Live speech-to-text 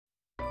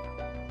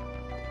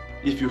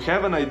If you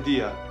have an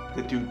idea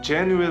that you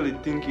genuinely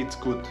think it's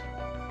good,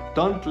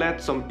 don't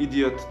let some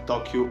idiot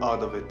talk you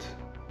out of it.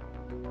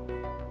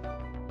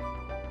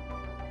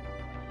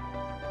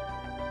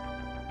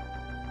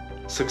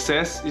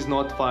 Success is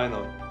not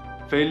final.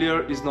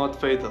 Failure is not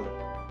fatal.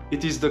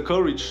 It is the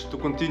courage to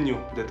continue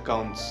that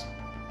counts.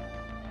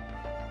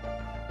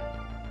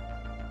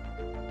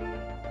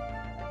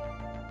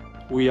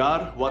 We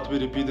are what we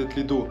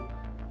repeatedly do.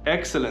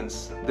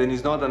 Excellence then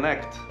is not an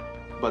act,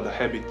 but a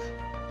habit.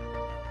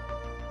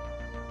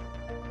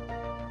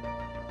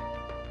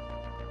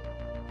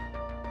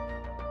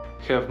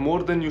 Have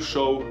more than you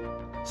show,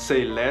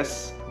 say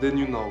less than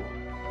you know.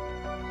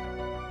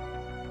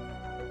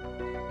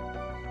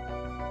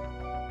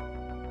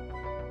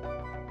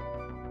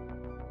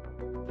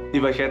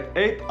 If I had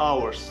 8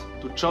 hours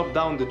to chop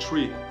down the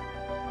tree,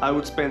 I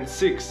would spend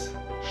 6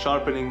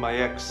 sharpening my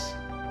axe.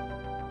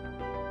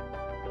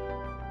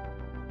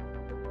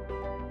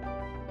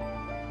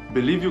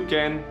 Believe you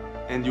can,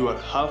 and you are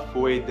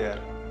halfway there.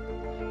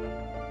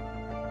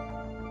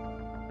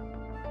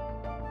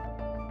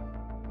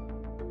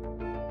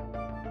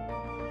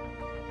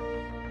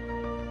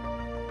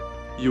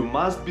 You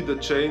must be the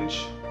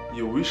change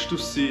you wish to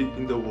see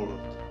in the world.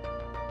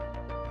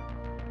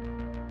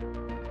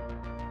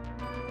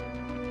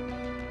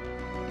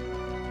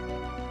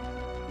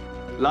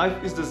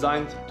 Life is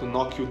designed to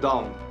knock you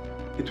down.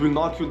 It will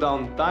knock you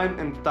down time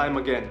and time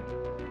again.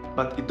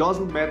 But it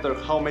doesn't matter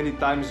how many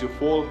times you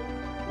fall,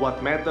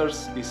 what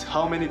matters is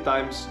how many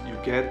times you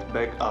get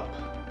back up.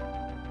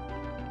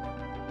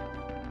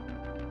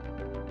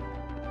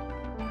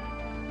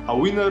 A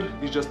winner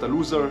is just a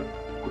loser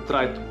who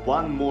tried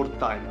one more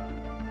time.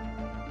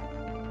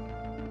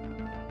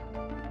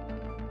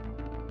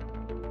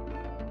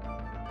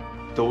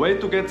 The way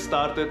to get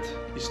started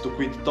is to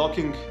quit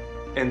talking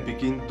and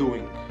begin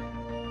doing.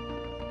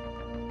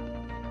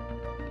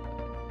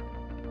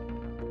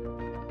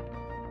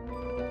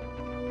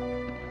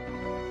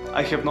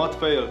 I have not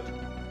failed.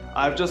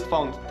 I've just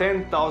found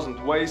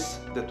 10,000 ways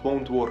that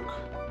won't work.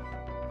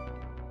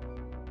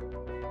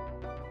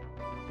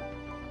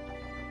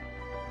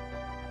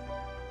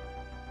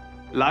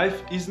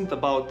 Life isn't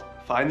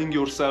about finding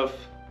yourself.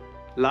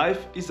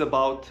 Life is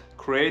about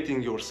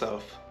creating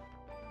yourself.